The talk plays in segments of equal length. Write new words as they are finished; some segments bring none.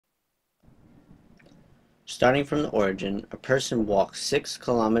Starting from the origin, a person walks 6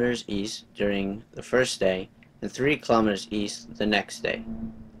 kilometers east during the first day and 3 kilometers east the next day.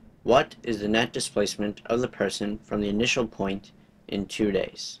 What is the net displacement of the person from the initial point in 2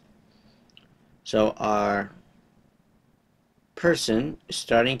 days? So our person is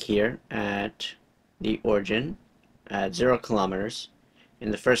starting here at the origin at 0 kilometers. In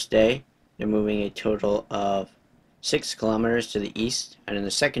the first day, they're moving a total of 6 kilometers to the east, and in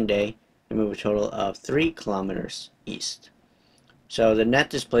the second day, they move a total of 3 kilometers east. So the net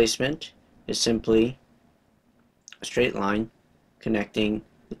displacement is simply a straight line connecting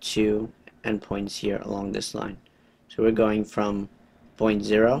the two endpoints here along this line. So we're going from point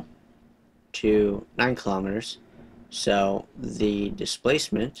 0 to 9 kilometers. So the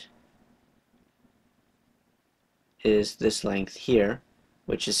displacement is this length here,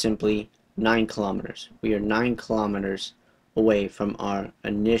 which is simply 9 kilometers. We are 9 kilometers away from our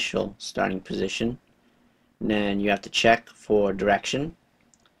initial starting position. And then you have to check for direction.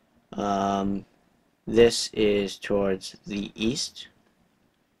 This is towards the east,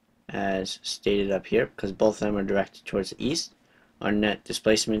 as stated up here, because both of them are directed towards the east. Our net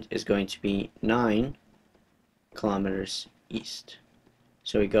displacement is going to be 9 kilometers east.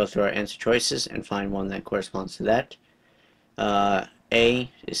 So we go through our answer choices and find one that corresponds to that.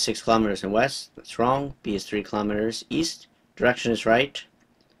 A is 6 kilometers in west. That's wrong. B is 3 kilometers east. Direction is right.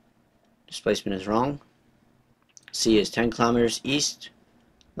 Displacement is wrong. C is 10 kilometers east.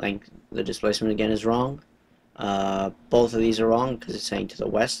 The displacement again is wrong. Both of these are wrong because it's saying to the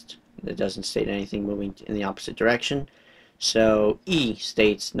west. It doesn't state anything moving in the opposite direction. So E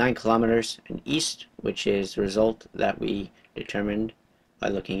states 9 kilometers and east, which is the result that we determined by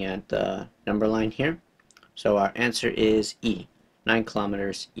looking at the number line here. So our answer is E, 9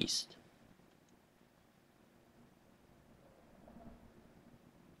 kilometers east.